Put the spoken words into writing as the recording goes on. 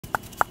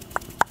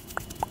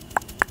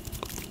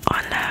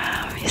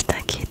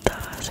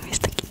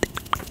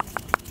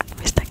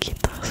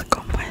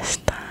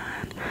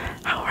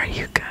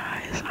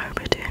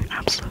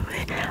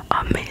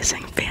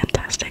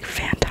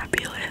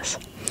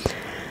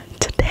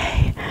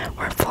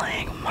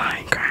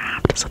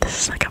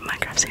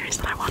series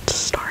that I want to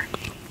start.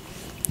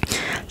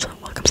 So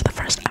welcome to the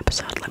first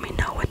episode. Let me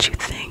know what you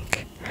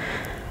think,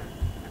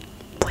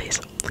 please,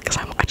 because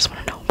I just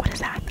want to know, what is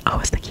that? Oh,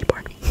 it's the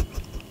keyboard.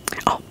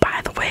 Oh, by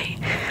the way,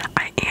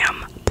 I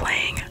am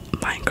playing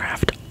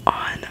Minecraft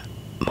on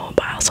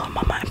mobile, so I'm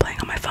playing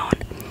on my phone.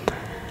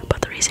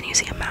 But the reason you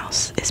see a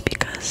mouse is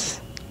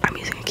because I'm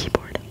using a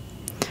keyboard.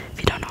 If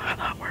you don't know how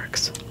that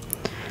works,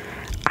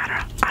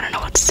 I don't know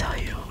what to tell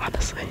you,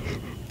 honestly.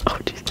 Oh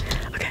jeez.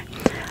 Okay,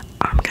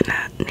 I'm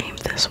gonna name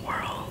this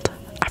world.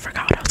 I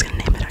forgot what I was gonna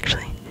name it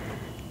actually.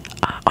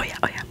 Oh yeah.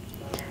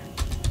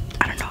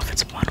 I don't know if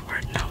it's one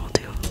word. No, we'll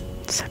do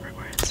separate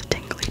words.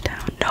 Tingly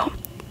Town. No.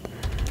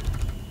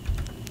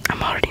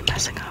 I'm already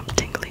messing up.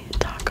 Tingly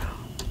Taco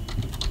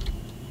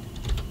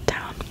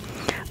Town.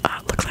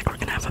 Looks like we're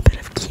gonna have a bit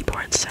of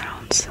keyboard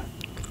sounds.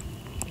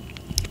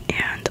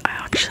 And I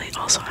actually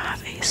also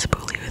have a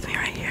spoolie with me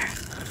right here.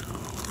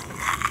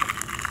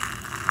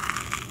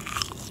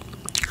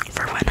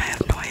 For when I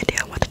have no idea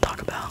what to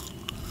talk about.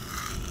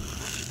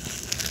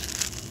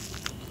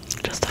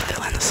 Just to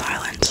fill in the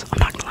silence. I'm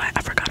not gonna lie,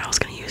 I forgot I was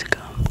gonna use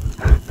gum.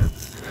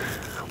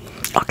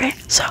 Okay,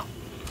 so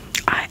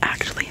I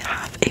actually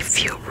have a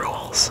few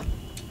rules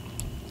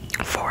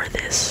for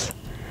this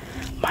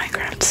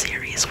Minecraft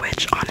series,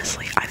 which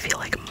honestly I feel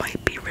like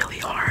might be really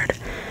hard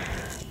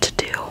to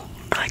do.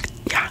 Like,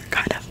 yeah,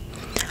 kind of.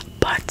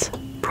 But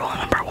rule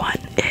number 1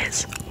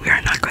 is we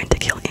are not going to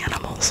kill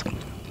animals.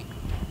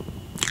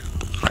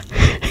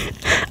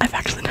 I've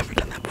actually never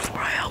done that before.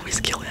 I always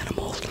kill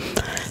animals.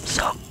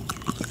 So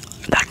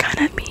that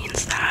kind of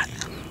means that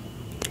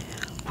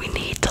we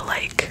need to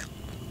like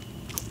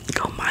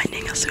go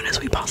mining as soon as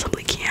we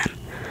possibly can,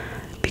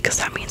 because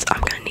that means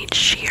I'm gonna need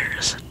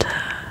shears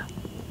to,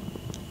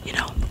 you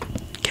know,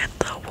 get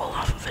the wool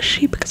off of a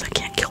sheep, because I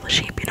can't kill the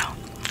sheep, you know.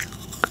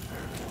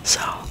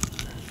 So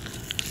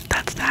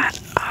that's that.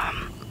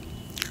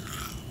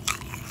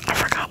 I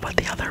forgot what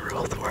the other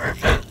rules were.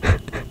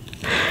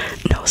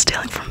 No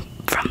stealing from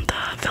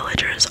the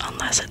villagers,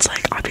 unless it's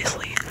like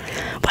obviously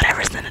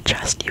whatever's in a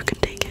chest you can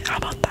take it. How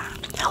about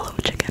that? Hello,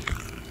 chicken.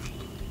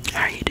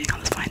 How are you doing on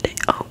this fine day?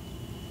 Oh.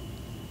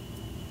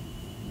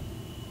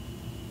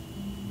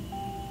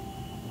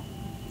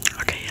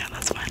 Okay, yeah,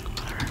 that's fine.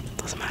 Whatever.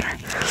 Doesn't matter.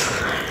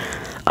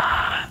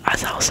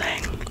 As I was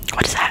saying,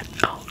 what is that?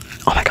 Oh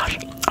my gosh.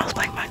 I was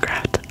playing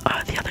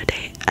Minecraft the other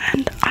day,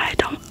 and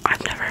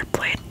I've never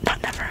played,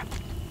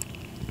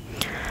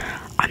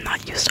 I'm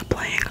not used to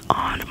playing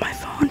on my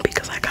phone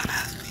because I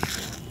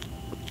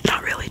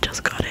not really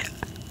just got it.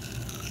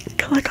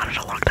 Because I got it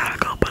a long time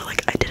ago, but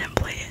like I didn't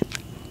play it.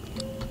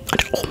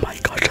 Oh my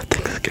gosh, that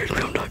thing scared me.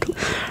 I'm not gonna.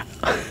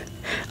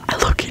 I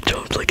low-key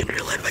jumped, like in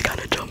real life I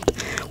kinda jumped.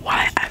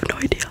 Why? I have no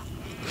idea.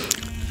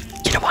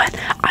 You know what?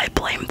 I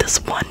blame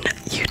this one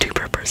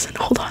YouTuber person.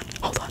 Hold on.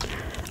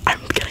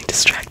 I'm getting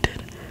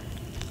distracted.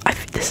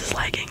 This is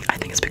lagging. I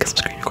think it's because I'm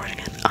screen recording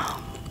it.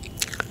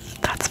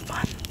 That's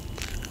fun.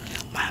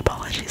 My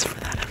apologies for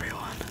that, everyone.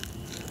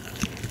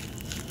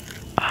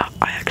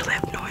 I actually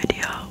have no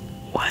idea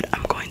what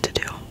I'm going to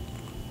do.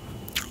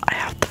 I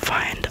have to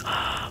find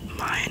a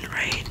mine,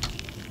 right?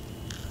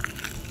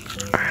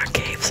 Or a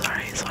cave,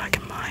 sorry, so I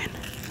can mine.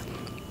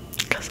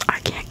 Because I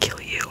can't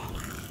kill you.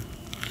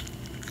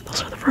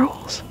 Those are the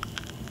rules.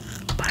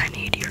 But I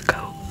need your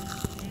coat.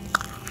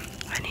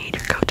 I need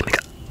your coat to make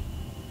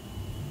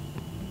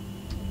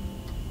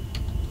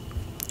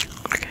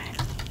Okay,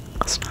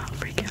 let's not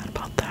freak out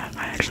about that.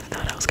 I actually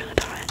thought I was gonna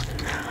die.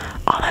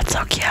 Oh, that's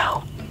so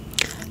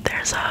cute.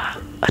 There's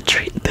a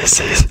tree. This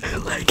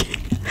is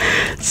lagging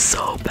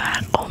so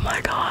bad. Oh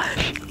my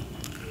gosh.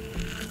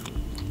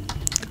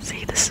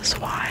 See, this is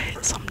why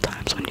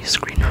sometimes when you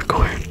screen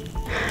record,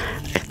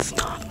 it's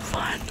not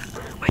fun.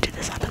 Wait, did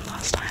this happen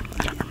last time?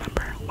 I don't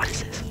remember. What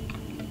is this?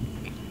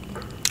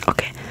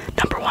 Okay,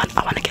 number 1,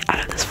 I want to get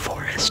out of this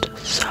forest,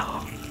 so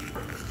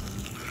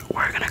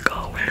we're gonna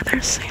go where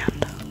there's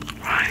sand.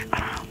 Right? I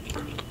don't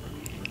know.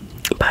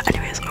 But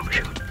anyways, oh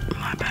shoot,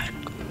 my bad.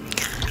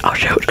 Oh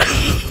shoot.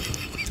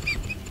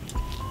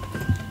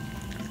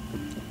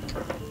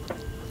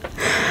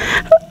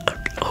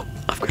 Oh,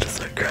 I'm gonna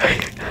start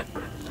crying.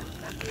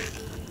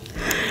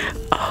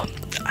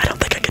 I don't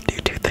think I can do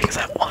 2 things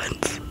at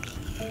once.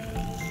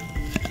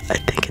 I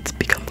think it's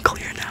become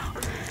clear now.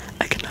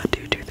 I cannot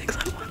do 2 things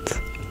at once.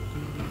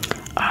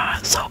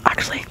 So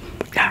actually,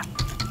 yeah,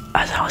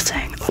 as I was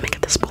saying, let me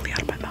get this spoolie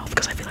out of my mouth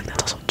because I feel like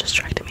that's also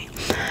distracting me.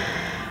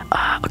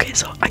 Okay,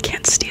 so I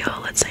can't steal,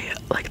 let's say,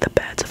 like the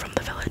beds from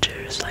the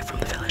villagers, like from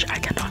the village. I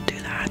cannot do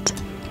that.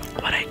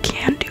 What I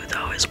can do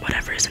though is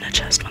whatever is in a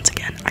chest, once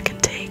again, I can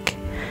take.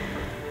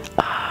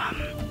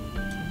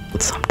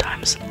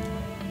 Sometimes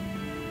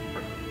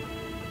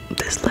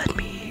this led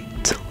me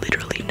to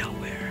literally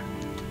nowhere.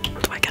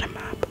 Do I get a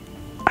map?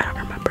 I don't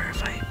remember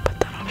if I put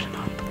that option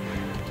up.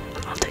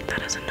 I'll take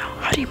that as a no.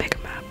 How do you make a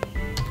map?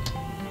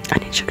 I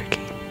need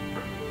sugarcane.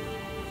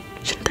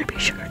 Shouldn't there be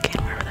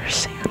sugarcane wherever there's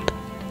sand?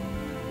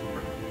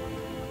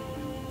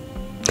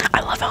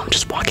 I love how I'm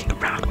just walking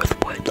around with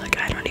wood, like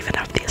I don't even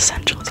have the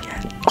essentials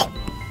yet. Oh!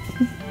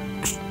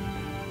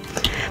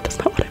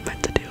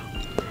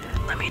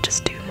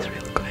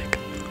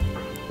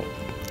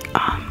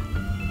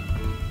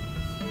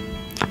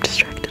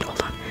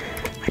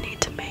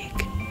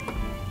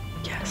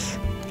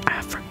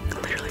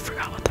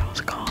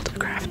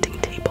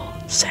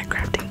 set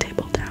crafting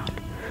table down.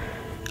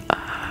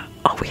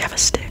 Oh, we have a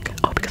stick.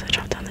 Oh, because I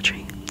chopped down the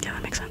tree. Yeah,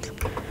 that makes sense.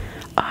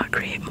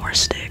 Create more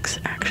sticks,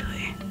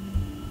 actually.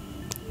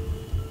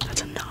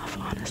 That's enough,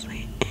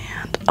 honestly.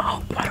 And,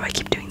 oh, why do I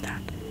keep doing that?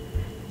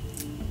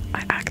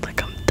 I act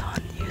like I'm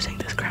done using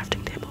this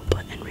crafting table,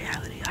 but in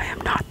reality, I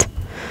am not.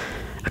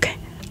 Okay,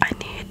 I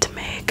need to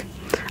make,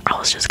 I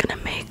was just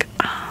gonna make,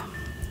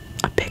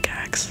 a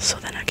pickaxe, so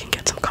then I can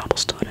get some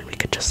cobblestone, and we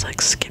could just,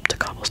 like, skip to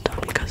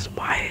cobblestone, because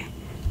why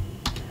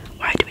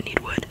do we need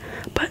wood?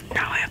 But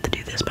now I have to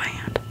do this by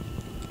hand.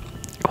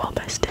 Well,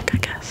 by stick, I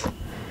guess.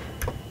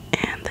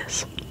 And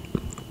this.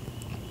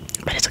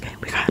 But it's okay,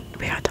 we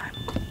got time.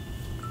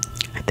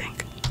 I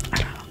think. I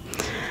don't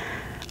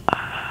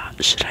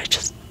know. Should I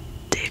just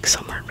dig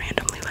somewhere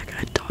randomly? Like,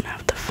 I don't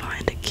have to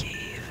find a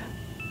cave.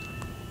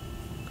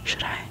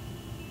 Should I?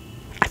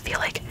 I feel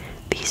like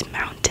these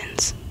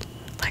mountains,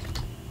 like,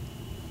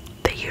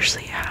 they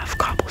usually have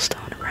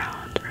cobblestone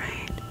around,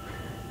 right?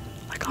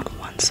 Like on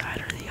one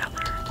side or the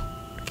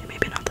other. Okay,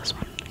 maybe not this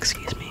one.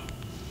 Excuse me.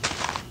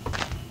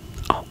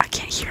 Oh, I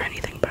can't hear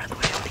anything, by the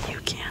way. Only you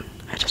can.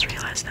 I just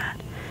realized that.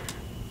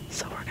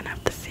 So we're gonna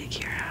have to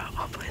figure out.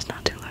 Hopefully it's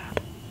not too loud.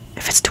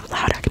 If it's too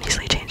loud, I can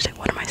easily change it.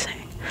 What am I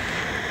saying?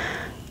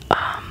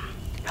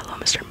 Hello,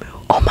 Mr. Moo.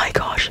 Oh my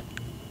gosh.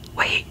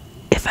 Wait,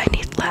 if I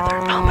need leather,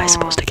 how am I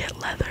supposed to get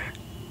leather?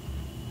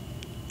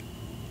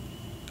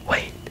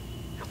 Wait.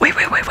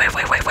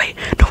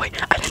 No, wait,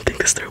 I didn't think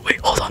this through. Wait,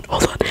 hold on.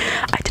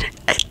 I didn't,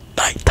 at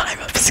nighttime,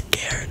 I'm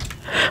scared.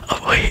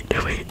 Oh, wait,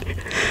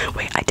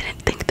 I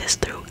didn't think this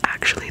through,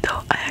 actually,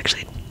 though.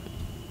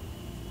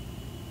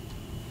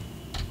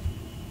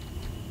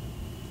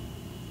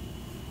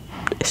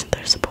 Isn't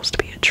there supposed to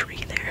be a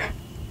tree there?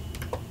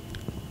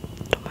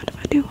 Don't mind if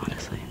I do,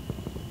 honestly.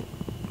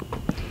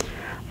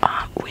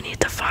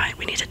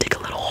 We need to dig a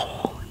little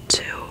hole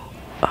to,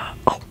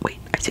 oh, wait,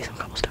 I see some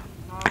cobblestone,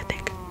 I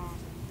think.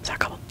 Is that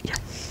cobble?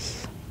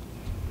 Yes.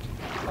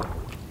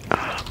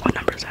 What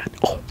number is that?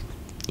 Oh,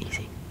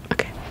 easy.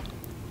 Okay,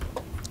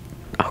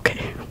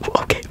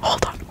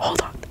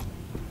 hold on.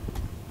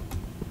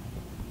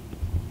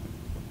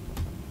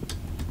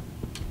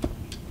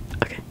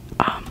 Okay,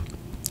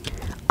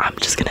 I'm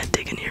just gonna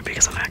dig in here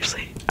because I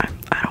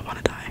don't want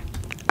to die.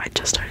 I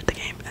just started the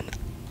game, and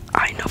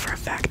I know for a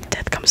fact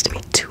death comes to me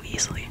too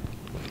easily.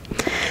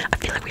 I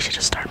feel like we should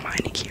just start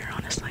mining here,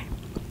 honestly.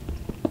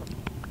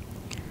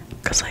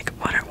 Cause like,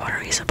 what are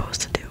we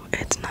supposed to do?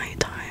 It's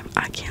nighttime.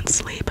 I can't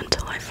sleep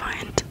until I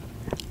find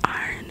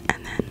iron,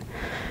 and then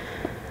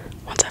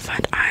once I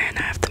find iron,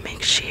 I have to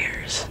make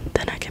shears.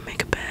 Then I can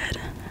make a bed.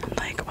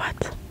 Like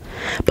what?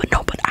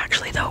 But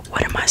actually though,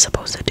 what am I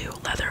supposed to do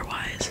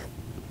leather-wise?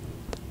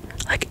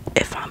 Like,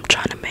 if I'm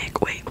trying to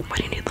make, wait, what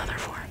do you need leather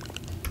for?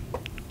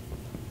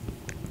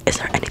 Is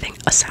there anything,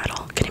 a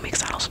saddle? Can you make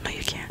saddles? No,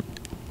 you can't.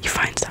 You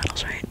find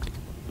saddles, right?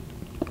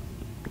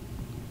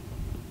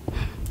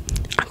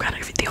 I'm kind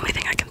of, the only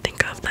thing I can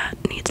think of that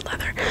needs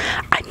leather.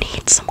 I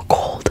need some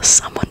gold.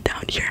 Someone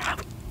down here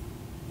have.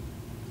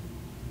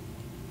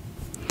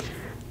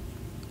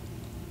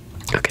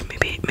 Okay,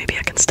 maybe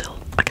I can still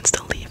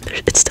leave.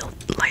 It's still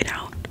light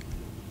out.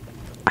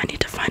 I need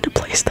to find a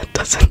place that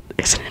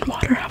isn't in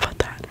water. How about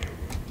that?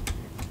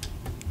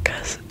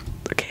 Cause,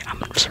 okay,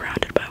 I'm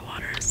surrounded by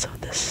water, so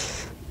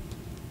this,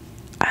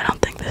 I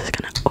don't think this is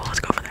gonna, oh, let's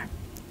go over there.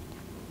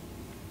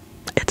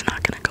 It's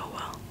not gonna go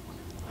well.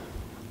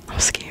 I'm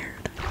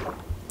scared.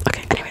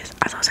 Okay, anyways,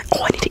 as I was saying,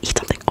 oh, I need to eat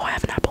something. Oh, I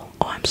have an apple.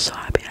 Oh, I'm so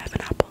happy I have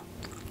an apple.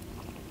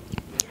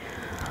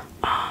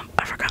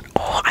 I forgot.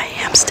 Oh, I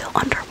am still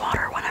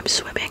underwater when I'm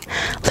swimming.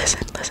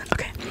 Listen,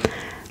 okay.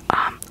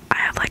 I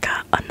have like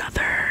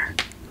another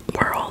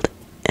world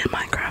in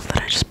Minecraft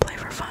that I just play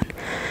for fun,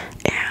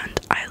 and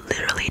I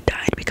literally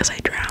died because I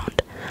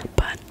drowned.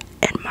 But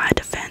in my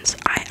defense,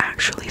 I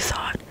actually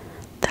thought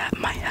that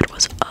my head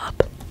was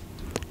up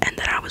and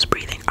that I was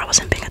breathing. I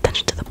wasn't paying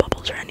attention to the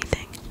bubbles or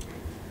anything.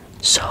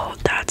 So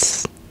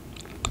that's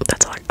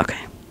like,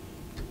 okay.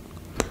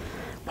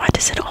 Why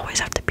does it always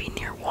have to be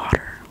near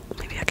water?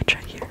 Maybe I could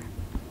check here.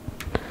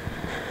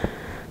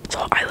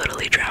 So I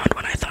literally drowned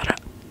when I thought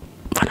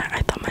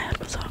my head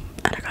was up,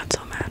 and I got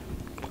so mad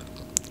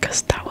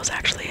because that was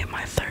actually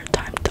my third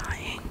time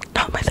dying.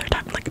 Not my third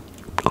time, like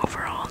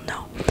overall,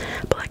 no,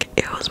 but like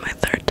it was my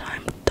third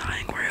time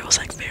dying where it was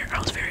like I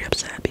was very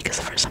upset because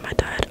the first time I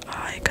died,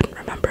 I couldn't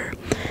remember.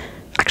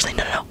 Actually,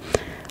 no,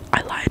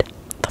 I lied.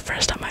 The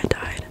first time I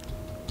died,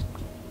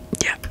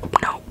 yeah,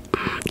 no,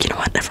 you know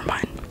what? Never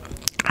mind.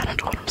 I don't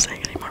know what I'm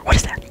saying anymore. What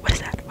is that?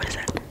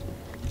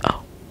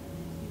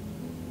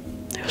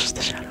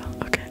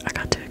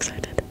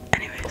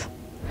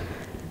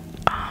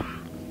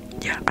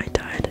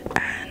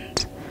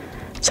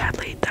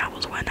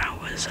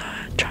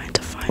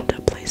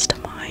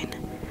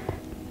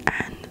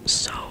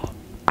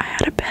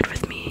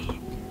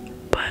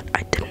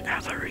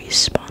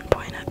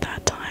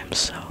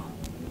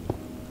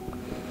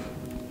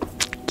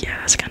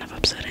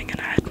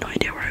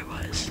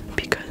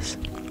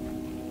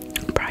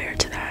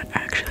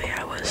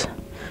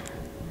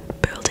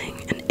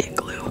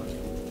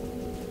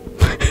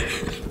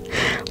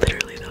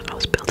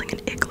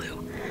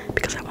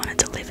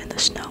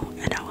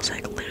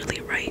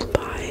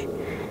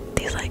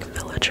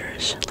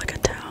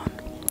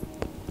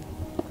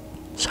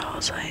 So I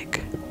was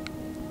like,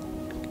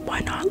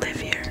 why not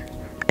live here?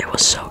 It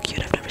was so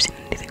cute. I've never seen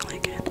anything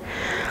like it.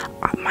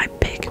 My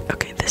pig.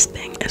 Okay, this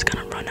thing is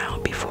gonna run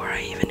out before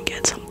I even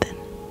get something.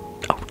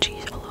 Oh,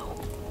 jeez, hello.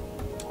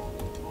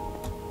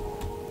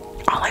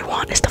 All I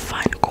want is to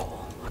find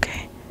coal,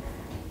 okay?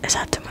 Is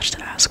that too much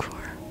to ask for?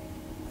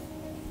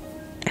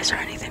 Is there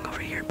anything over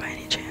here by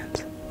any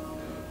chance?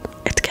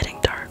 It's getting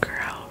darker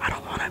out. I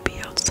don't want to be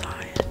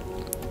outside.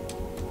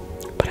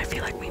 But I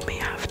feel like we may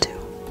have to.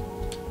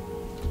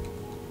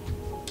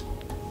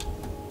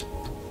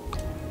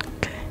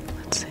 Okay,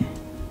 let's see.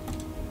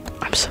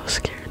 I'm so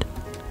scared.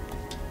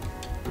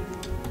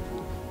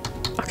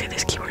 Okay,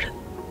 this keyword.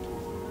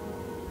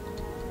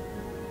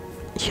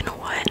 You know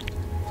what?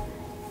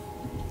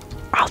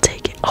 I'll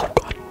take it. Oh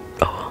god.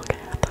 Oh, okay.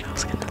 I thought I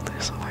was gonna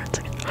lose some words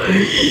again.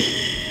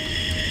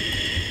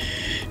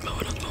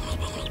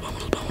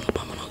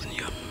 Vámonos.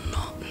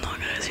 No,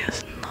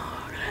 gracias. No,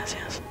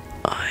 gracias.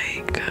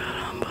 Ay,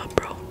 caramba,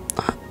 bro.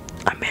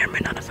 I may or may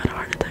not have had a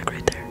heart attack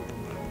right there.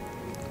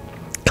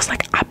 Cause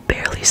like, I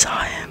barely saw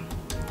him.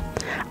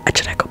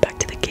 Should I go back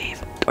to the cave?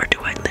 Or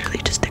do I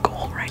literally just dig a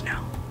hole right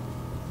now?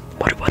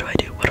 What do I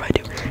do? What do I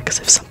do? Because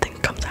if something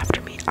comes after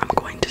me, I'm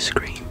going to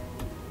scream.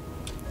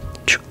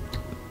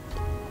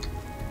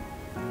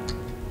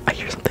 I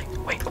hear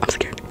something. Wait, I'm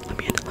scared. Let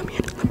me in.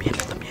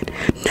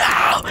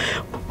 No!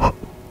 I'm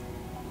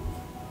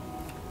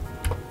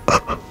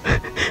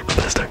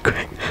gonna start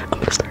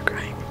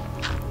crying.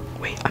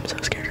 Wait, I'm so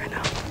scared right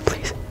now.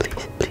 Please.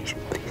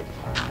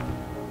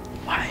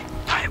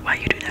 Why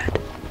you do that?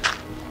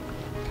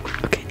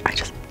 Okay,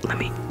 let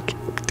me.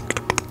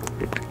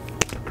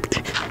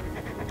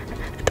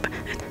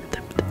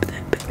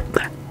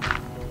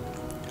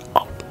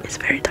 Oh, it's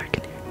very dark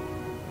in here.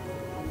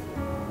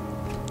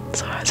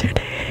 So how's your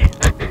day?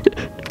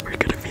 We're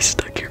gonna be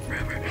stuck here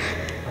forever.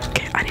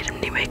 Okay, I need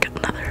to make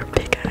another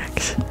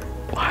pickaxe.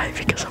 Why?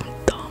 Because I'm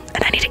dumb.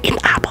 And I need to eat an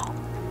apple.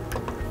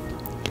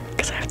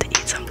 Because I have to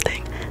eat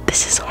something.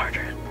 This is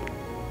harder.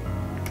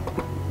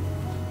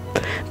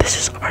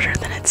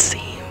 Than it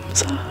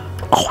seems.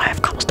 Oh, I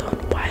have cobblestone.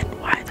 Why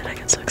did I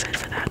get so excited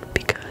for that?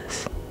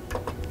 Because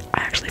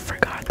I actually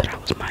forgot that I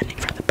was mining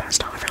for the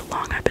past however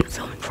long I've been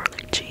filming for.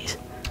 Like, jeez.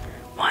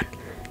 1.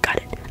 Got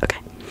it. Okay.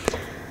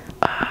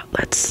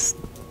 Let's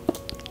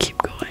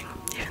keep going.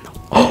 Even though.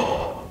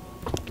 Oh!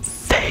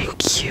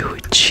 Thank you,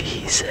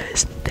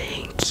 Jesus.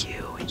 Thank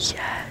you.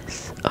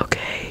 Yes.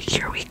 Okay,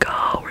 here we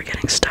go. We're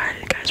getting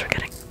started, guys.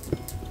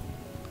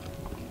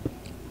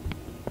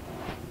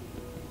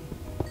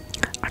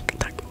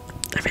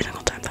 Every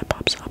single time that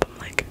pops up, I'm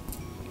like,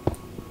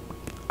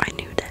 I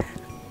knew that.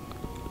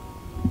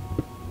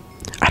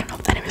 I don't know.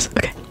 Anyways,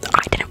 okay.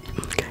 I didn't.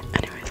 Okay,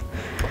 anyways.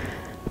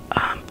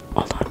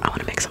 Hold on. I want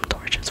to make some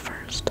torches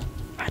first.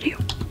 How do you?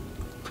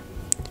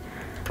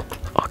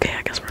 Okay,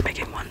 I guess we're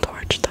making 1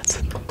 torch.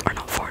 Or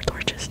no, 4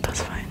 torches.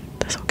 That's fine.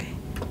 That's okay.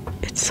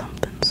 It's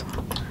something, so.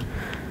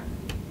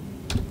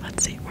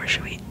 Let's see. Where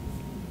should we?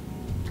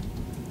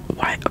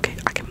 Why? Okay,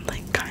 I can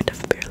like kind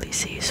of barely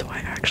see, so I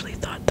actually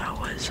thought that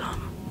was,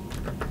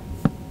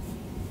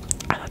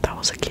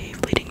 a cave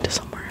leading to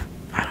somewhere.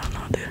 I don't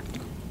know, dude.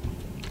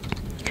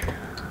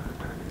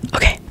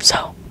 Okay,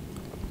 so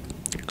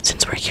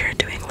since we're here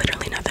doing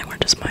literally nothing, we're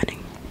just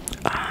mining.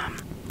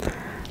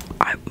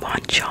 I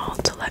want y'all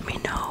to let me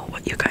know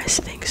what you guys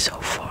think so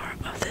far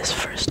of this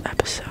first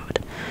episode.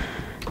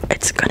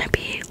 It's gonna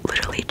be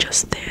literally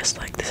just this.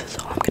 Like, this is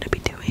all I'm gonna be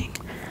doing.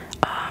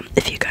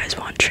 If you guys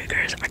want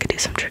triggers, I could do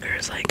some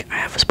triggers. Like, I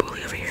have a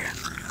spoolie over here.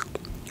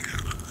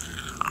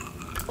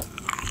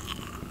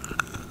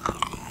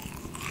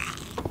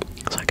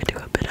 So I could do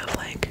a bit of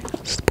like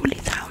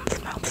spoolie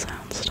sounds, mouth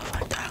sounds, stuff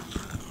like that.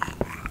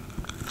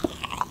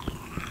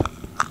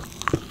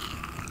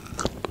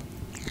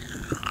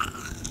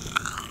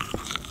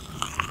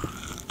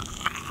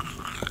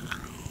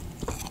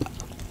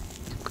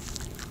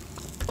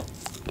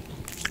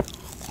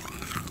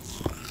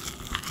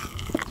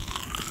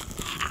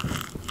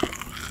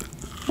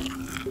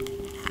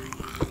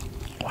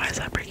 Why is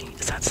that breaking?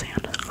 Is that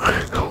sand?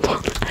 Hold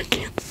on, I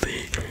can't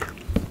see.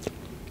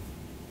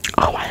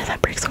 Oh, why did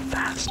that break so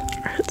fast?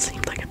 Or it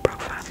seemed like it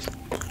broke fast.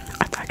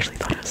 I actually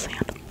thought it was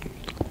sand.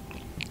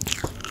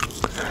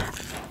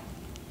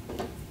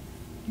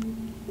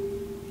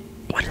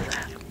 What is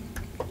that?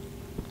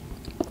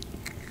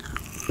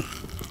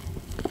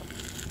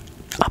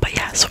 Oh, but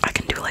yeah, so I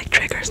can do like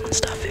triggers and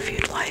stuff if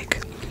you'd like.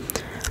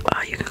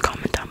 You can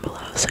comment down below,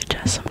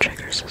 suggest some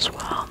triggers as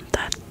well.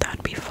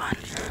 That'd be fun.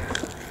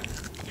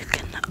 You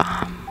can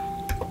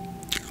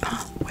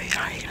wait,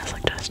 how are you gonna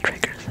suggest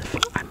triggers if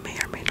I may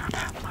or may not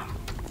have them?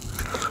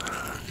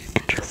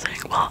 Interesting.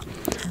 Well,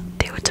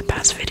 due to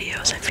past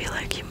videos, I feel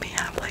like you may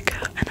have like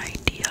an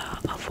idea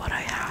of what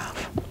I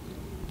have.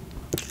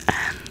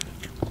 And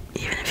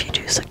even if you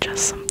do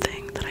suggest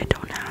something that I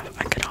don't have,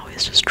 I could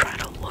always just try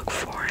to look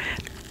for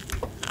it.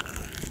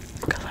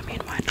 Because I mean,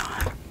 why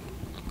not?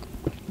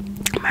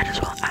 I might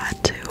as well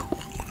add to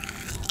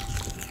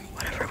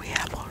whatever we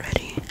have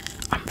already.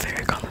 I'm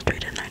very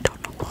concentrated and I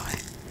don't know why.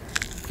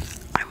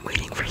 I'm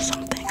waiting for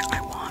something.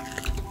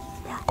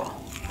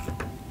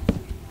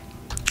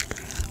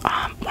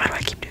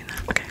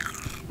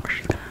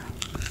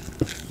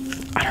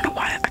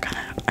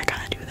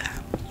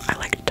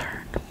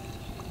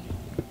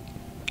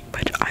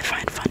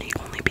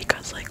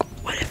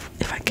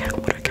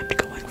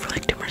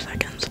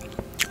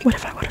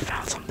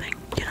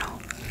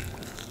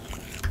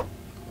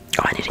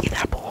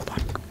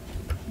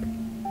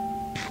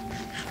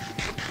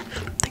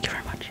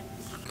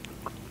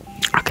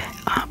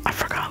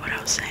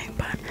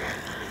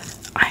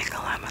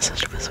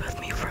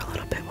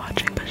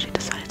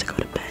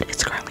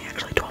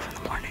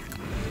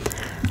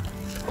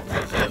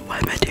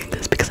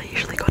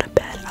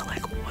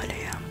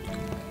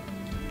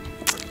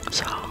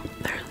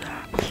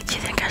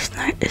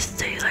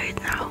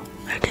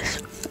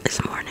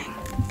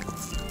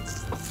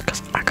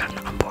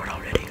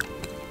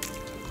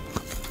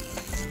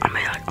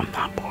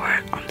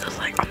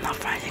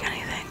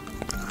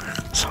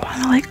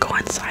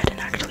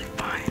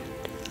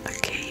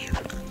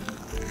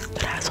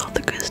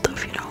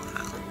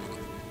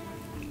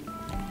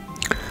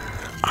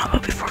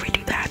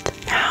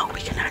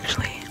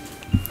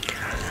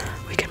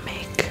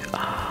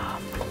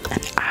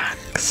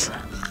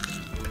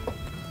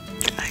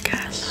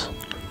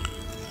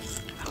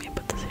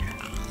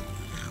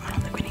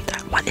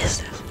 What is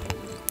this?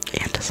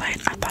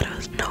 Andesite. I thought it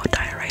was no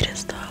diorite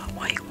is the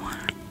white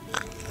one.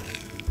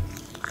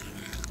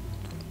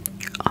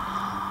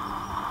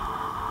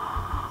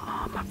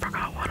 I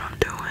forgot what I'm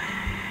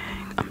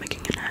doing. I'm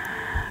making an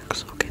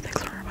axe. Okay,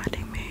 thanks for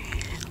reminding me.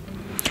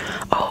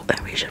 Oh,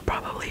 and we should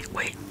probably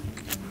wait.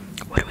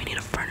 What do we need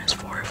a furnace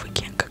for if we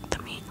can't cook the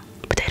meat?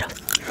 Potatoes.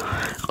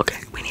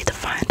 Okay, we need to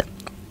find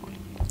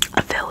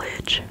a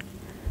village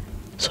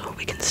so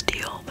we can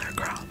steal their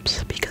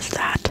crops because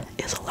that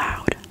is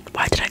allowed.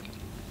 Why did I?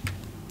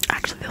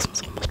 Actually, this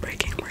one's almost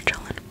breaking. We're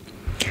chilling.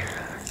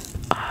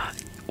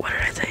 What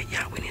did I say?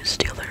 Yeah, we need to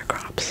steal their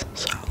crops.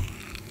 So,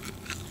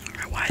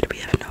 why do we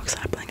have no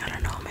sapling? I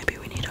don't know. Maybe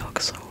we need oak,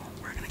 so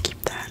we're gonna keep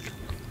that.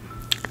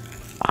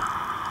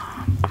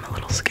 I'm a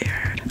little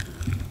scared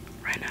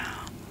right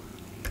now.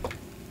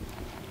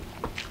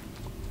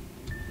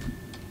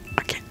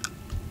 I can't.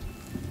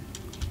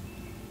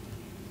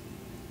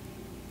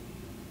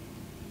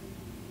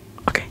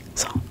 Okay,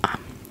 so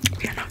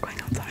we are not going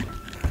outside.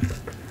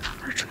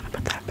 We're just gonna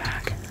put that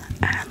back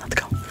and let's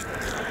go.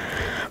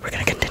 We're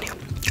gonna continue.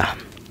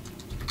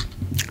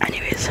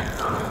 Anyways,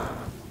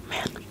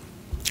 man,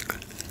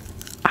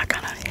 I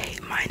kinda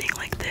hate mining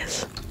like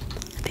this.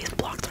 These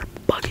blocks are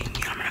bugging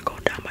me. I'm gonna go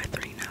down by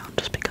 3 now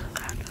just because of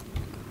that.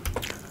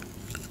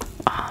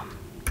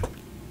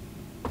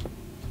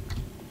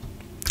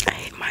 I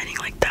hate mining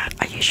like that.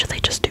 I usually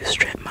just do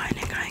strip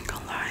mining, I ain't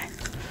gonna lie.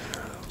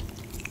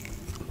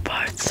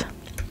 But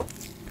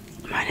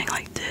mining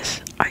like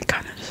this, I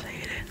kinda just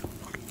hate it.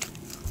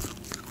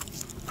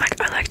 Like,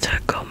 I like to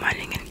go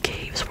mining in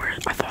caves where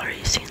I've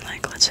already seen,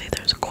 like, let's say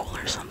there's a coal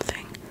or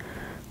something.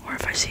 Or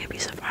if I see a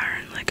piece of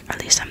iron, like, at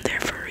least I'm there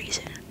for a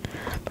reason.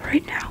 But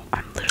right now,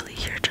 I'm literally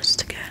here just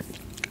to get,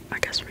 I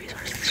guess,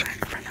 resource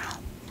extractor for now.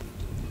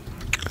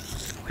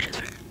 Which is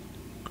very...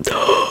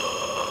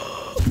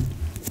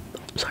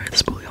 Sorry, the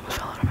spoolie almost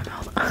fell out of my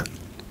mouth.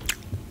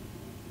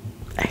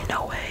 Ain't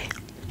no way.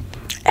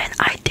 And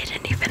I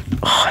didn't even...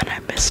 Oh, and I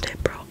missed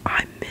it, bro.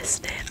 I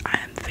missed it. I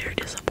am very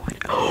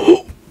disappointed.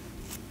 Oh!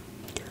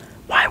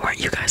 Why weren't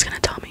you guys gonna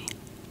tell me?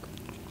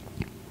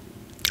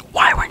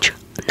 Why weren't you?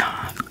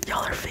 Nah,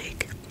 y'all are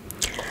fake.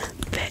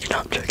 No,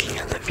 I'm joking.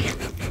 I love you.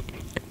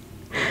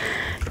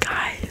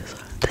 Guys,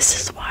 this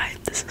is why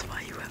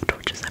you have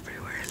torches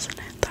everywhere, isn't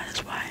it? That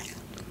is why.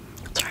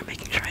 Sorry,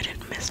 making sure I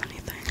didn't miss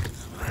anything.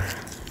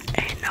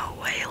 Ain't no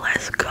way.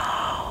 Let's go.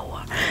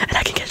 And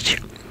I can get you.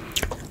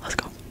 Let's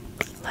go.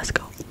 Let's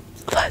go.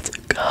 Let's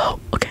go.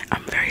 Okay,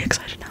 I'm very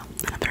excited now,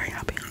 and I'm very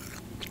happy.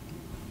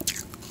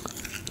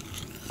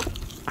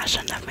 I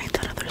shouldn't have made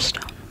that other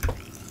stone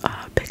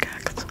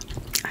pickaxe.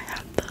 I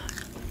have the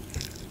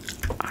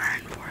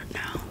iron for it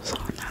now, so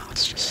now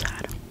it's just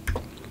sad.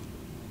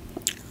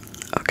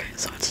 Okay,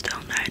 so it's still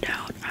night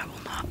out. I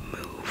will not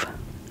move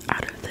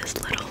out of this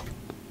little...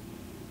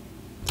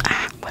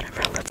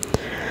 whatever.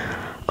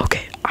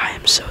 Okay, I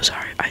am so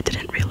sorry. I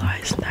didn't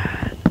realize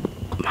that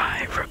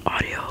my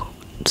audio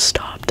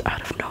stopped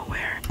out of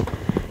nowhere.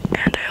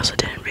 And I also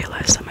didn't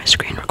realize that my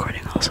screen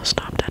recording also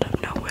stopped out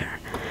of nowhere.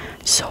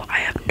 So I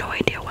have no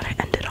idea what I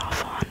ended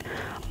off on.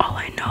 All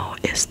I know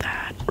is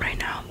that right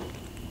now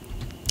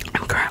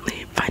I'm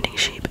currently finding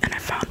sheep and I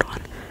found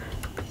one,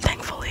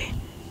 thankfully.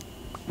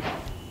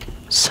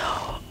 So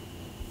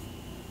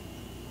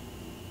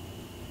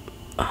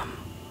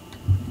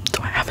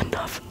do I have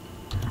enough?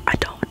 I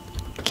don't.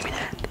 Give me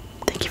that.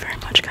 Thank you very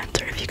much, kind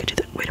sir. If you could do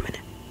that. Wait a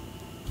minute.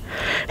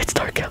 It's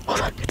dark out.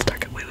 Hold on. It's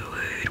dark out. Wait.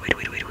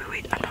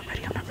 I'm not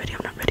ready. I'm not ready.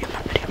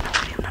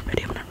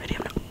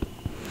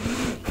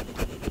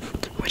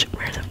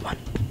 Where's that one?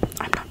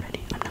 I'm not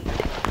ready.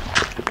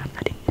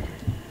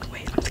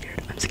 Wait, I'm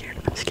scared.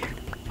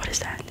 What is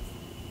that?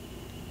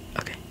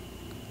 Okay.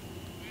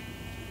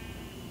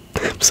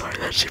 I'm sorry,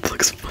 that sheep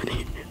looks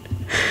funny.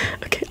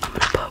 Okay, I'm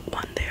gonna put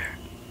one there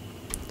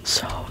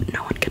so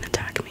no one can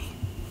attack me.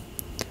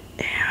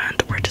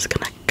 And we're just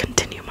gonna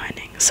continue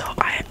mining. So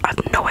I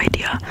have no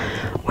idea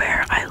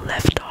where I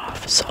left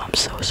off, so I'm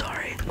so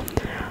sorry.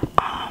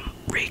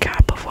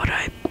 Recap of what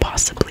I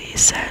possibly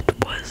said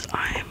was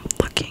I'm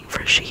looking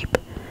for sheep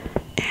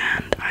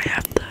and I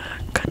have to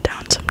cut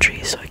down some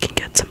trees so I can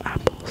get some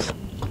apples.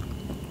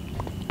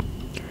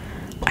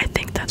 I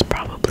think that's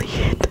probably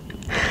it.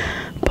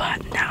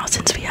 But now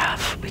since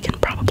we can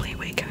probably,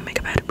 wait, can we make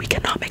a bed? We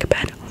cannot make a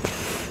bed.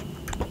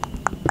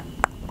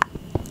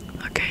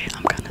 Okay,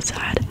 I'm kinda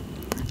sad.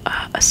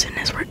 As soon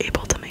as we're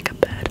able to make a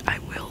bed, I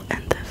will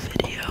end the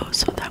video.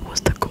 So that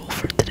was the goal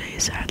for today,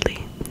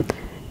 sadly,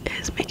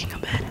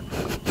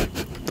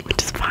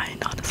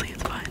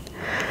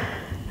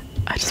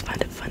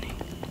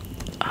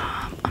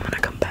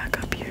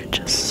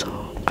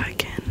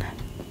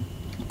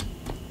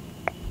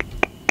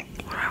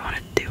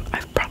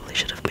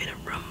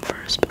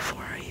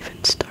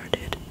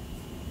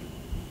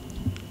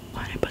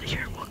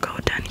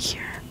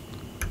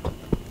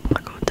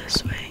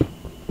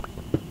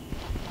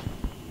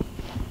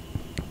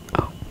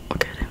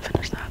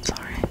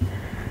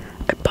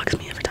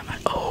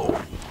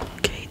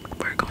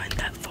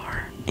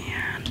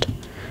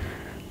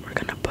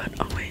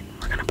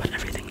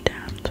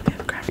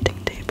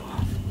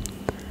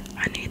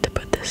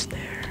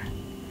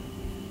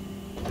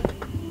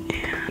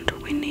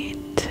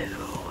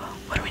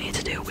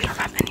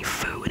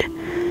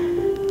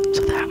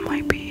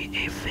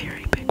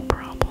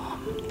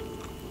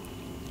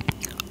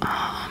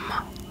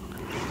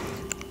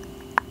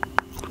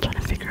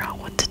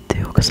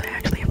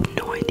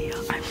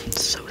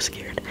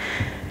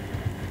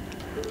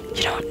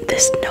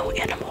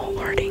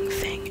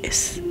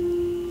 is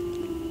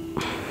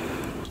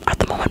at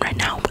the moment right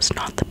now was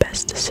not the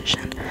best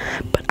decision,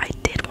 but I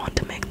did want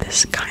to make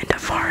this kind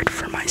of hard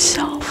for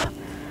myself.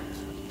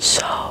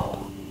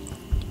 So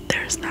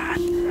there's that.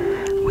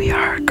 We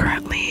are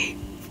currently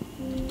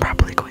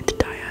probably going to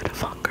die out of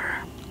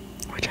hunger,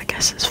 which I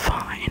guess is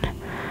fine.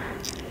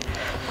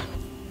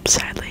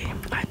 Sadly,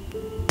 I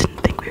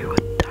didn't think we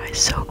would die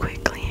so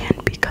quickly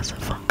and because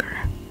of hunger.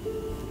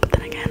 But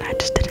then again, I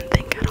just didn't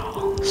think at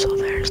all, so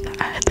there's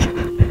that.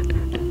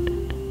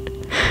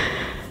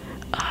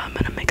 I'm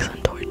gonna make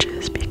some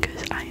torches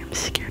because I am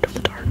scared of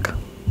the dark.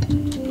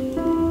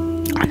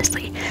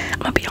 Honestly, I'm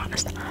gonna be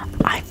honest,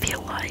 I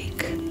feel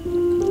like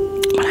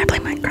when I play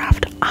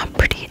Minecraft,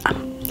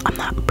 I'm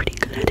not pretty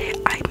good at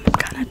it. I'm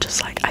kinda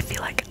just like, I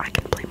feel like I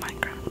can play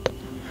Minecraft.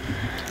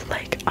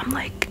 Like, I'm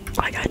like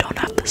I don't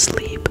have to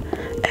sleep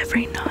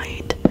every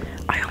night.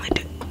 I only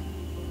do,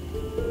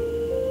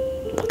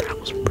 well, that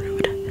was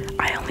rude.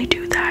 I only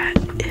do that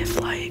if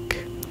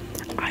like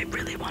I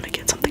really want to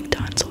get something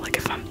done. So like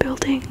if I'm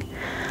building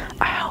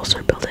a house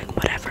or building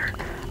whatever,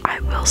 I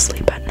will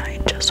sleep at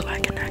night just so I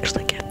can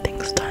actually get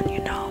things done, you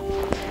know,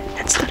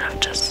 instead of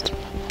just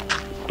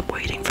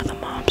waiting for the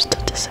mobs to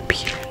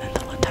disappear and then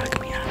they'll attack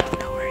me out of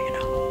nowhere, you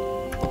know.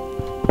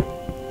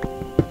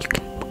 You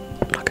can,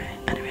 okay,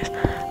 anyways,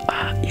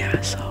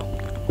 yeah, so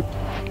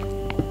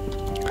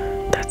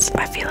that's,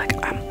 I feel like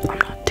I'm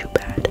not too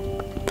bad.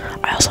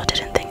 I also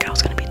didn't think I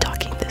was gonna be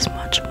talking this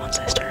much once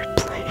I started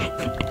playing.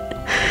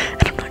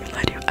 And I'm not gonna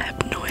lie to you, I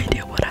have no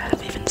idea what I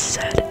have even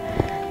said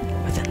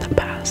within the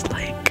past,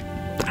 like,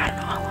 I don't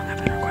know how long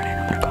I've been recording.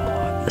 I'm gonna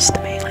go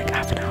estimate like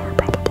half an hour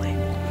probably,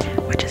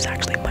 which is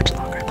actually much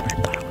longer than I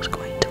thought I was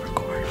going to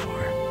record for.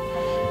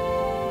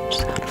 Which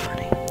is kind of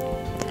funny.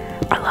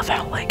 I love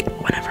how like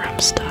whenever I'm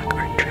stuck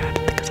or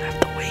trapped because I have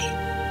to wait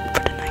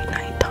for the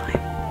night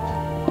time,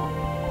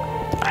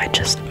 I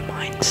just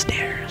mine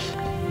stairs.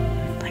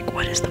 Like,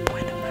 what is the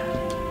point of that?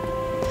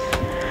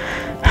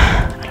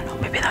 I don't know,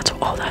 maybe that's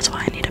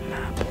why I need a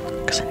map,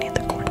 because I need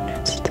the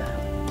coordinates to,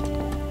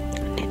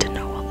 I need to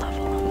know what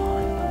level I'm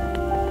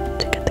on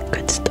to get the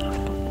good stuff.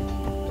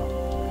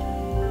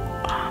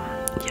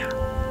 Yeah.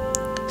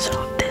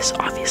 So this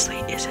obviously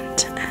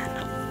isn't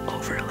an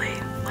overlay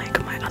like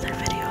my other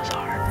videos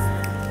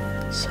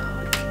are. So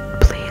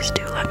please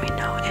do let me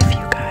know if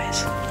you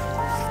guys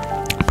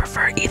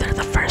prefer either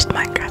the first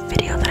Minecraft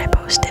video that I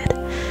posted,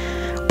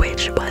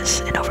 which was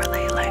an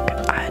overlay, like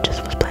I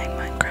just was playing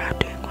Minecraft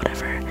doing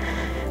whatever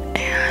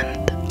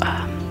and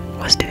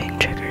was doing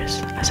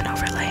triggers as an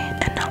overlay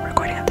and not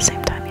recording at the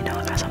same time, you know,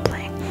 as I'm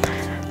playing.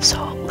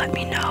 So let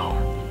me know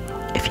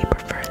if you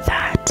prefer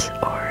that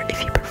or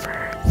if you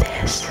prefer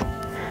this,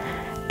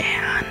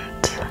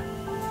 and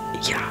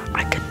yeah,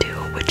 I could do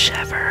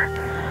whichever.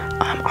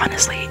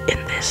 Honestly,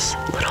 in this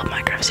little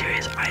Minecraft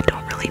series, I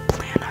don't really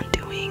plan on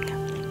doing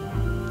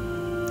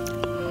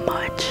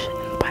much.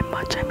 By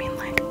much, I mean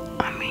like,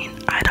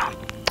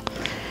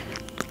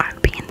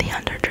 I've been the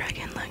Under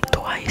Dragon like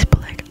twice,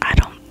 but like I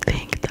don't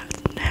think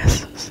that's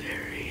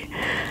necessary.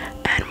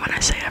 And when I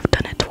say I've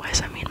done it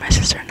twice, I mean my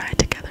sister and I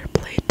together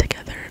played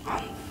together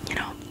on, you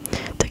know,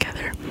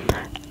 together,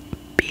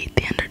 beat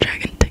the Under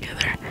Dragon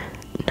together,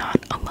 not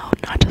alone,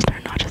 not just her,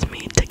 not just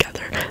me,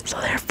 together. So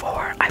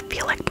therefore, I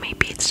feel like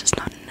maybe it's just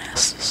not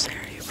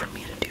necessary for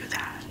me to do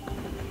that.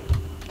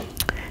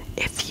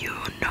 If you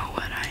know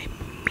what I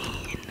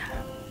mean.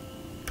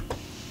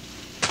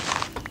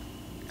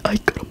 Ay,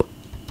 caramba.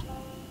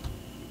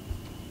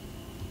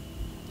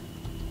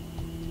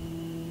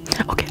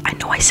 Okay, I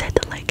know I said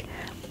that like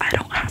I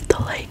don't have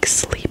to like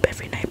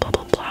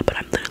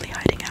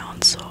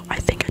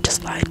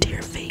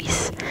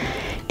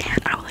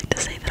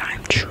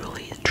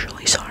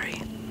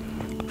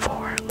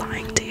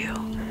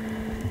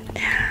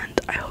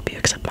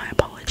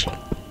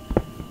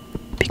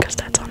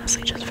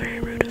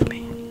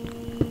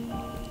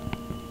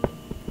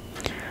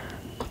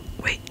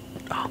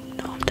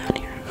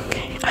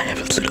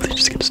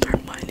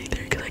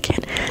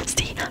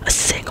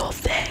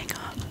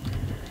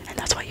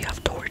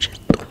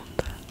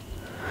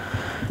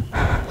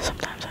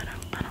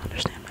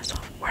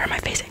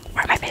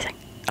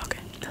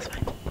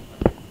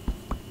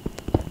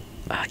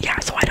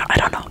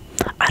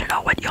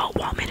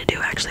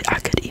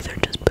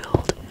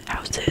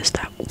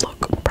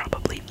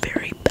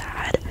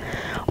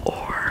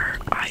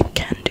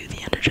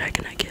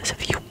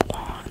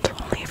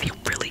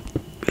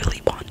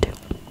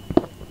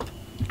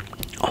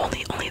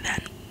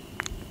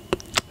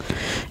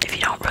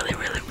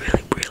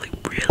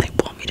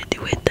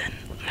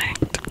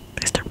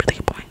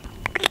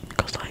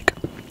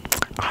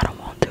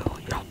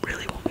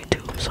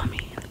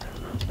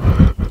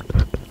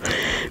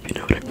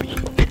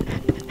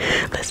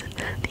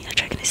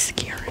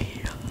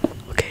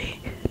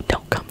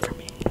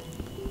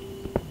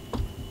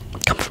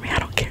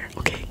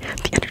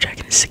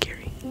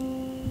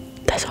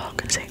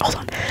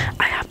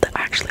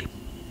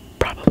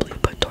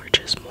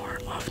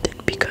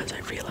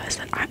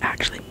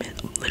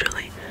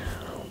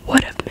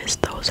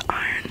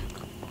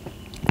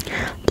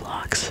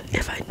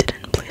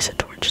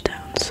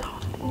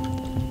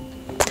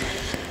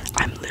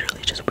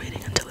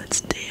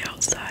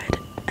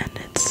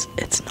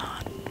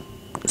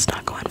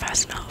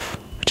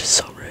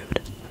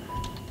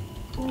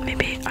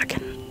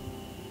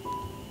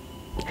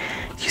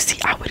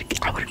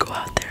would go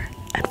out there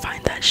and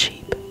find that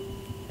sheep.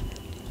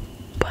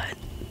 But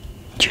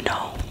you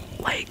know,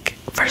 like,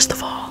 first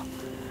of all,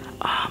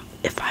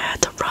 if I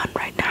had to run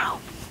right now,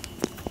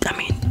 I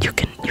mean, you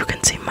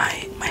can see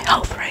my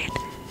health, right?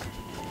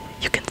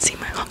 You can see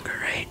my hunger,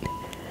 right?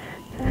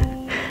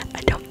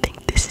 I don't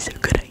think this is a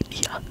good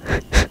idea.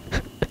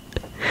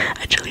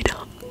 I truly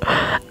don't.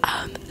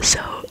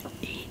 So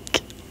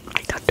eek.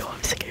 I don't know,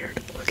 I'm scared.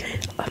 Okay,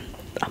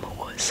 I'm a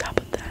wuss. How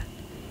about that?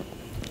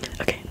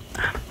 Okay,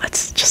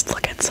 let's just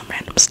look at some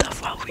random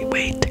stuff while we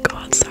wait to go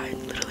outside,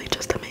 literally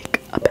just to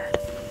make a bed.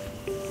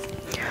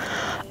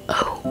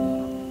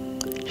 Oh,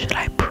 should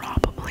I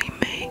probably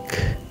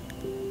make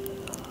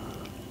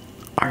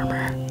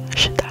armor?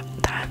 Should that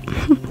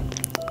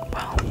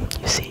well,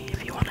 you see,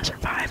 if you want to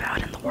survive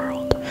out in the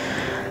world,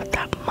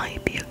 that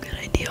might be a good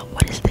idea.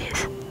 What is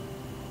this?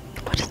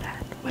 What is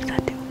that? What does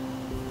that do?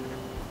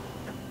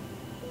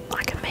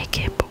 I can make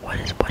it, but what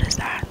is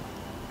that?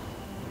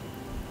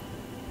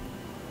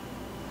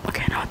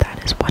 Okay, I know what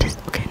that is. What is,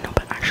 okay, no,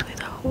 but actually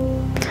though.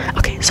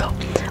 Okay, so,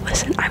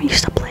 listen, I'm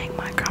used to playing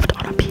Minecraft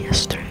on a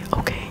PS3,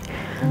 okay?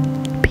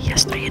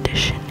 PS3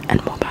 edition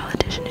and mobile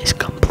edition is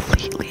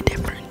completely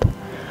different.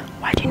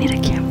 Why do you need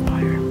a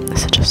campfire?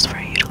 Is it just for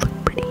you to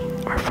look pretty?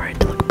 Or for it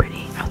to look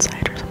pretty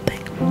outside or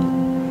something?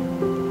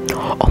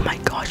 Oh my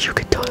gosh, you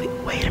could totally,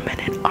 wait a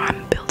minute,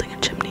 I'm building a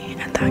chimney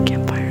and that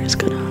campfire is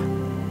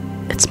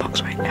gonna, it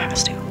smokes, right? It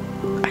has to.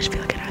 I just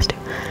feel like it has to.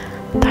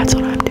 That's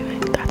what I'm doing.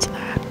 That's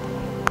that.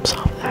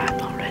 Solve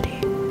that already.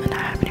 And I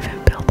haven't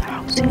even built the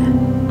house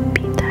yet.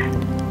 Beat that.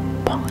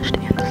 Polished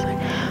and just like,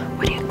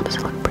 what do you, does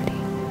it look pretty?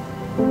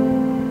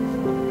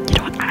 You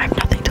know what? I have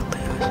nothing to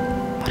lose.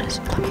 What is,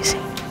 let me see.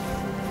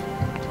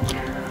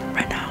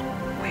 Right now,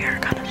 we are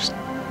kind of just,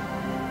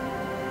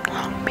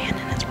 oh man,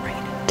 and it's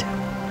raining too.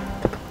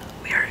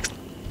 We are,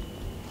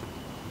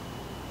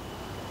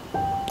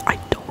 I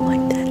don't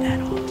like that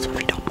at all. So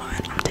if you don't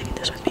mind, I'm taking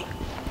this with me.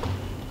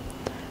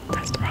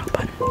 That's the wrong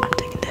button. I'm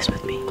taking this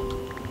with me.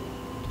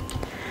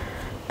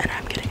 And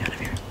I'm getting out of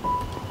here.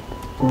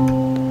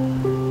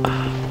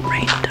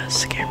 Rain does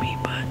scare me,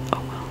 but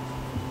oh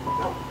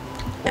well.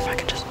 If I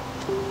could just.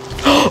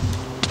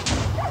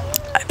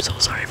 I'm so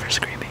sorry for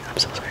screaming. I'm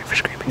so sorry for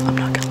screaming. I'm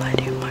not gonna lie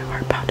to you. My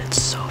heart pounded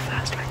so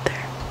fast right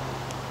there.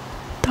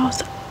 That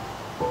was.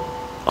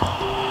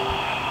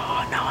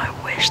 Oh, now I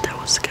wish there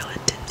was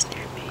skeletons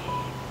near me.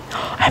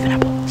 I have an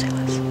apple. Say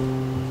less.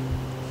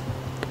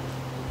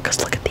 Cause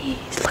look at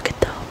these. Look at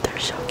them. They're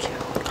so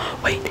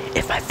cute. Wait,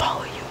 if I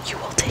follow you, you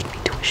will take me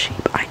to a sheep.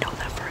 I know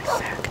that for a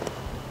fact.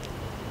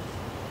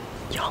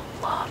 Y'all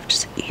love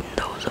just eating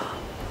those up.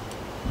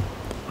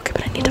 Okay,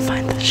 but I need to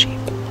find the sheep.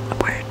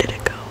 Where did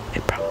it go?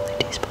 It probably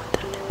despawned,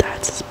 didn't it?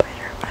 That's a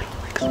spider. I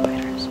don't like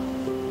spiders.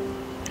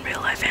 In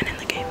real life and in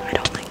the game, I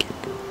don't like it.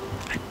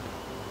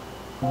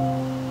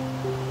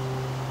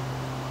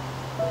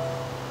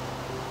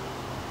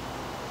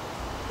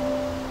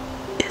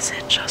 Is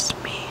it just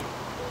me?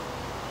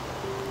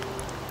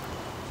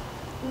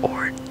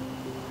 Or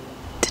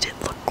did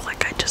it look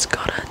like I just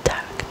got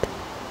attacked?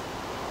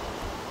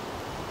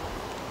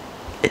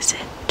 Is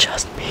it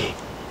just me?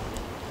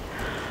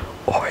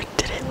 Or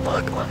did it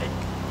look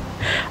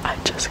like I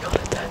just got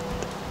attacked?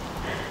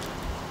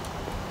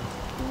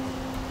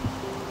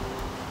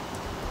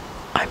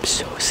 I'm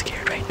so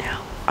scared right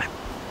now.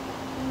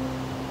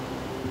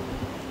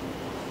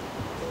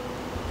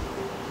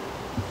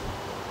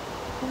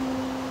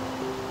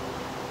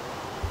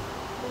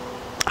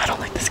 I don't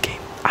like this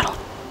game. I don't.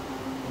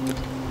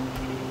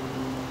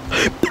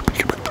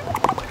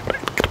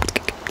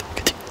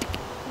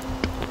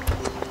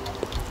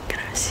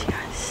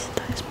 Gracias.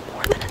 That is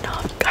more than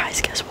enough.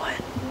 Guys, guess what?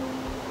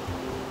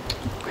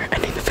 We're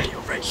ending the video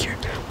right here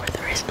where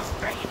there is no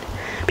rain.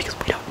 Because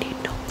we don't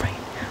need no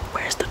rain.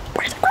 Where's the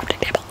crafting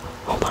table?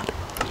 Hold on.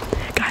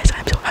 Guys,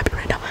 I'm so happy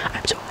right now.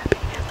 I'm so happy.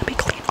 Let me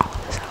clean all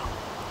of this out.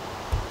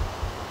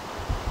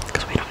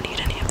 Because we don't need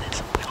any of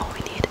this. All we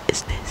need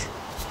is this.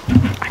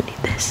 I need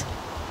this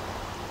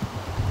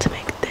to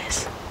make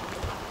this.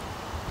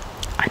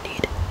 I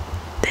need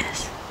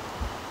this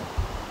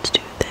to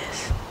do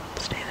this,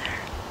 stay there,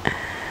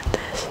 and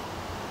this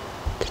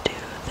to do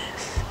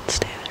this,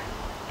 stay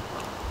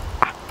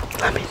there.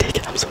 Let me take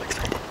it, I'm so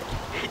excited.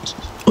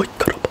 Oh,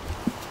 cut up.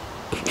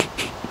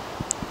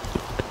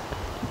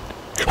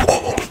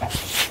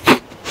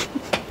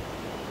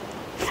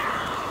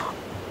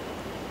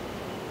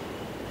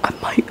 I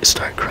might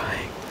start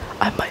crying.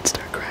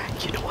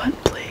 You know what?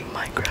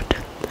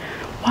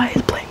 Why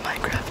is playing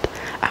Minecraft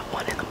at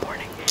 1 in the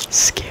morning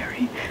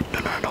scary?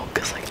 No,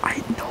 because like I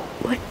know,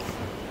 like,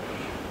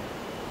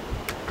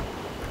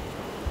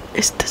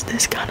 does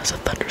this count as a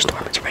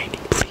thunderstorm? It's raining.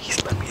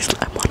 Please let me.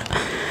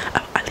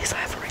 At least I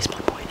have a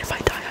respawn point. If I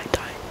die, I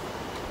die.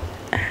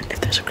 And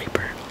if there's a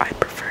creeper, I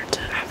prefer to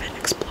have it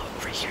explode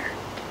over here,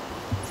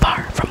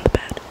 far from the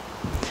bed.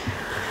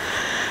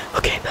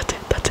 Okay, that's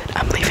it.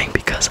 I'm leaving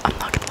because I'm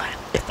not gonna lie.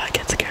 If I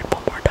get scared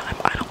one more time,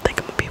 I don't think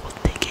I'm gonna be able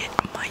to take it.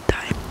 I might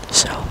die.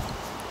 So,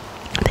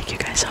 thank you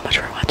guys so much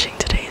for watching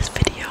today's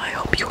video. I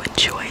hope you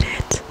enjoyed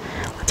it.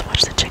 Let's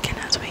watch the chicken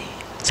as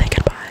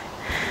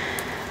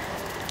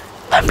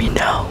let me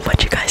know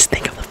what you guys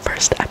think of the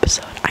first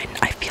episode.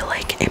 I feel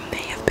like it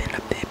may have been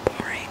a bit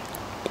boring.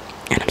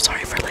 And I'm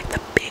sorry for like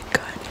the big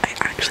cut. I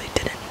actually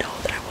didn't know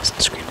that I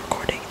wasn't screen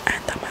recording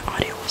and that my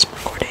audio wasn't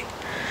recording.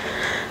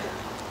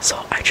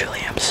 So I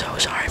truly am so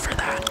sorry for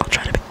that. I'll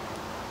try to be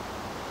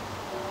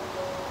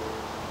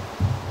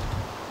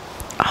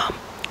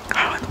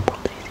how in the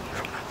world did you see me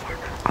from that far?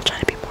 I'll try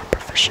to be more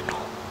professional.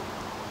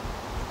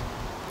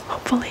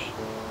 Hopefully.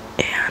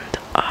 And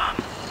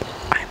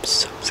I'm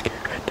so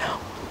scared right now.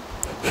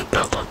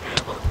 Hold on.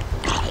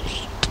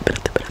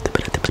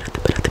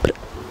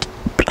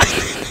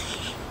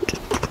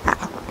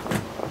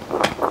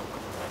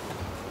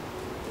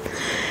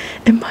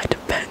 In my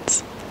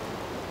defense,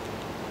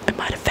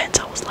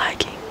 I was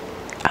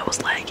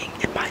lagging.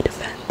 In my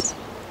defense.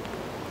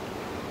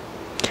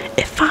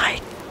 If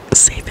I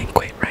save and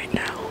quit right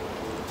now,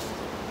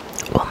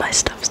 will my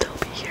stuff still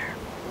be here?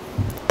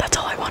 That's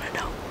all I want to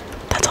know.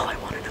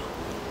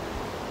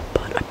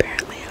 But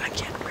apparently I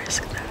can't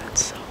risk that,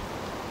 so.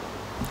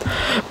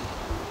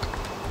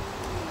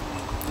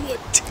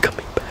 What's he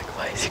coming back?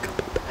 Why is he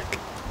coming back?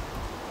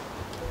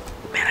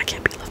 Man, I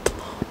can't be left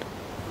alone.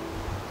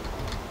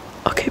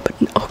 Okay,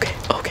 but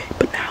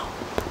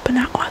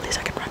now, oh, at least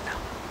I can run now.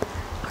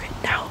 Okay,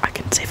 now I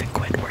can save and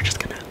quit. We're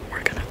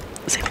gonna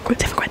save and quit.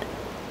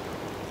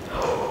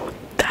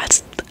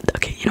 That's,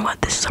 okay, you know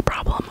what? This is a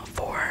problem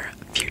for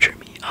future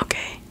me,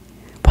 okay?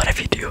 What if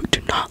you do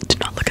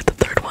not look at the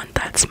third one.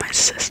 That's my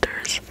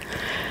sister's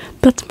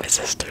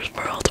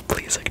world.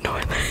 Please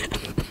ignore that.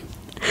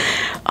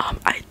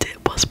 I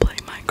was playing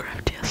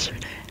Minecraft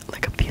yesterday,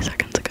 like a few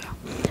seconds ago.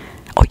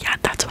 Oh yeah,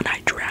 that's when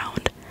I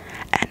drowned,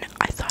 and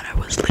I thought I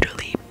was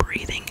literally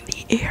breathing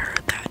the air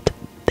that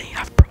they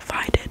have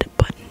provided,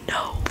 but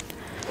no.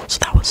 So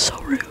that was so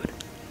rude.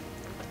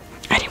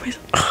 Anyways,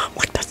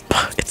 like that's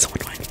it's so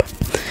annoying. But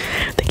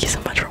thank you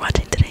so much for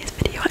watching today's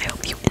video. I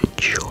hope you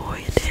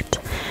enjoyed it.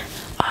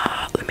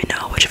 Let me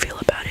know what you feel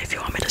about it. If you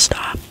want me to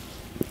stop,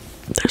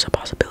 there's a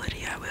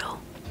possibility I will.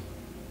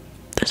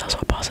 There's also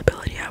a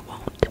possibility I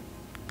won't.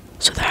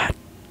 So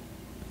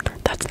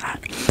that's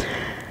that.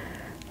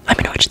 Let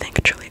me know what you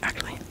think. Truly,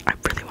 actually, I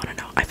really want to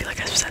know. I feel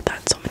like I've said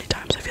that so many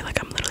times. I feel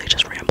like I'm literally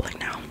just rambling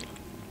now.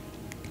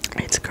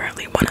 It's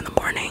currently 1 in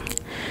the morning,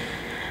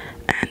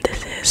 and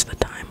this is the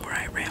time where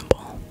I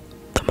ramble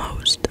the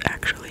most,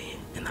 actually,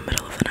 in the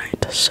middle of the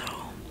night. So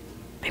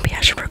maybe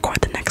I should record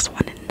the next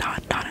one and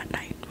not at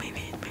night.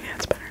 Maybe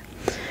that's better.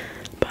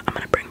 But I'm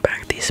gonna bring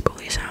back these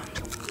spoolie sounds.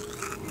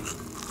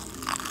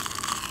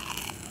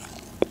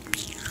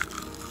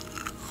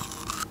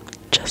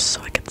 Just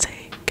so I can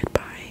say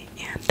goodbye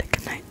and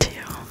good night to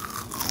you.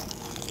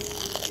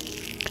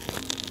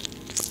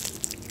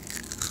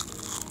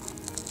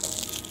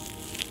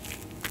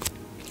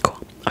 Cool.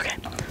 Okay.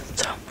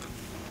 So,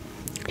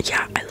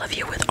 yeah, I love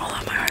you with all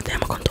of my heart. Te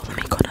amo con todo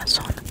mi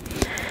corazón.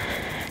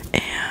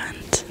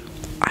 And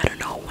I don't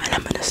know when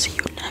I'm gonna see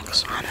you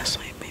next,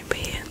 honestly.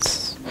 Maybe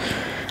it's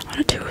on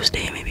a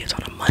Tuesday, maybe it's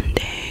on a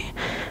Monday,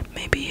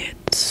 maybe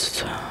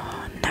it's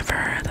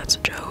never. That's a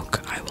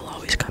joke. I will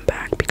always come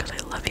back because I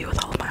love you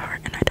with all of my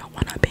heart and I don't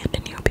want to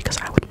abandon you because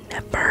I would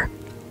never.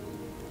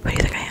 Who do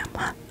you think I am,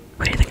 huh?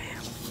 Who do you think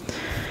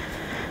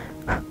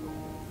I am?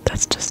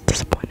 That's just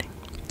disappointing.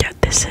 Yeah,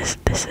 this